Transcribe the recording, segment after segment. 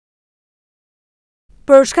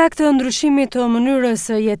Për shkak të ndryshimit të mënyrës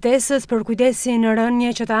së jetesës për kujdesin rënje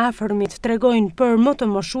që të afërmit tregojnë për më të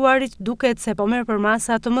moshuarit, duket se po merr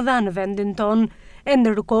përmasa të mëdha në vendin tonë, e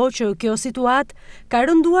ndërkohë që kjo situatë ka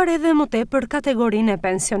rënduar edhe më tepër kategorinë e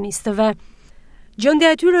pensionistëve. Gjendja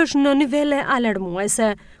e tyre është në nivele alarmuese.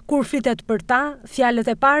 Kur flitet për ta, fjalët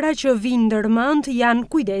e para që vijnë ndërmend janë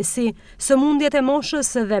kujdesi, sëmundjet e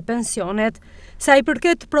moshës dhe pensionet. Sa i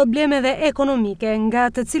përket problemeve ekonomike, nga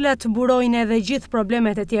të cilat burojnë edhe gjithë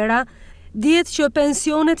problemet e tjera, dihet që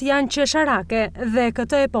pensionet janë qesharake dhe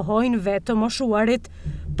këtë e pohojnë vetë të moshuarit.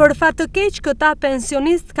 Për fat të keq, këta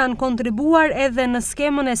pensionistë kanë kontribuar edhe në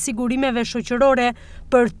skemën e sigurimeve shoqërore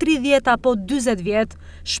për 30 apo 40 vjet,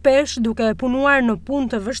 shpesh duke punuar në punë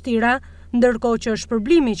të vështira, ndërkohë që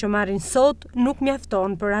shpërblimi që marrin sot nuk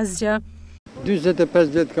mjafton për asgjë.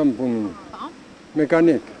 45 vjet kam punu,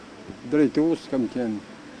 mekanik, drejtues kam qenë,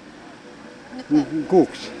 në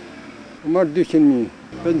Kuks, marr 200.000,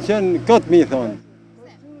 pension 4.000 thonë,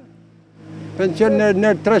 pension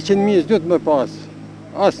në 300.000 s'du të më pas.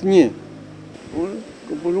 Asë një. Unë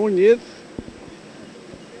kom punu një jetë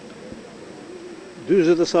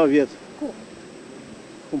 20 e sa vjetë. Ku?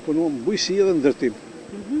 Kom punu në bujësi dhe në ndërtim.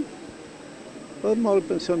 Dhe marrë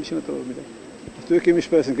pension 130.000 lek. Këtu e kemi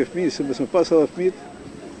shpresën ke fëmijë, se mësë më pas edhe fëmijët,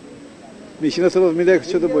 130.000 lek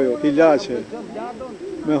që të bëjo, ilaçe,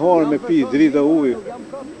 me harë, me pi, drita, ujë.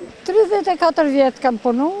 34 vjetë kam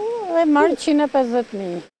punu dhe marrë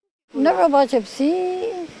 150.000. Në robaqepsi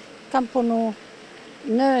kam punu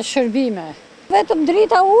në shërbime. Vetëm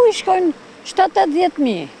drita ujë shkojnë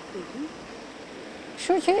 70.000.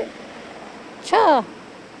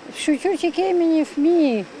 Kështu që kemi një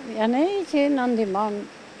fëmijë, janë e që në ndihmon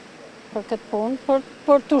për këtë punë,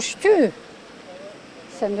 për të shty,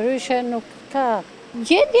 se ndryshe nuk ka.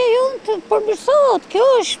 Gjendja jonë të përmirësohet, kjo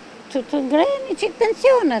është të ngrejnë qikë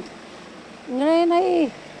pensionet. Ngrejnë ai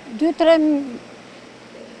 2-3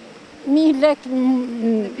 mijë lek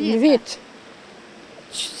në vit.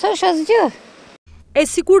 Së është asgjë. E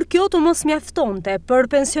sikur kjo të mos mjaftonte, për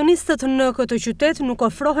pensionistët në këtë qytet nuk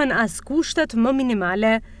ofrohen as kushtet më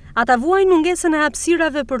minimale. Ata vuajnë mungesën e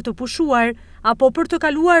hapësirave për të pushuar apo për të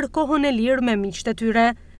kaluar kohën e lirë me miqtë e tyre.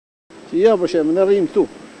 Ja, për shemë, në rrim këtu.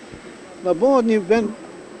 Në bëhet një vend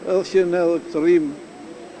edhe që në të rrim,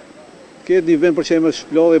 këtë një vend për shemë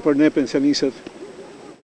shplodhe për ne pensionistët.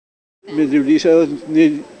 Me drivlishe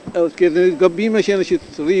edhe këtë një gabime që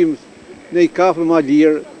të rrim, në i kafe ma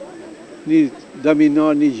lirë, një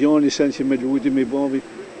daminar, një gjonë, një sen që me lujti, me i bombi.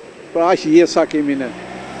 Pra aqë jetë sa kemi ne.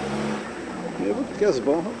 Kësë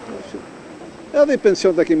bëha. Edhe i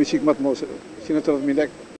pension të kemi qikë matë mosë, 130.000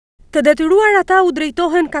 lek. Të detyruar ata u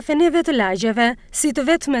drejtohen kafeneve të lagjeve, si të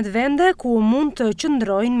vetmet vende ku mund të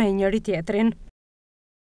qëndrojnë me njëri tjetrin.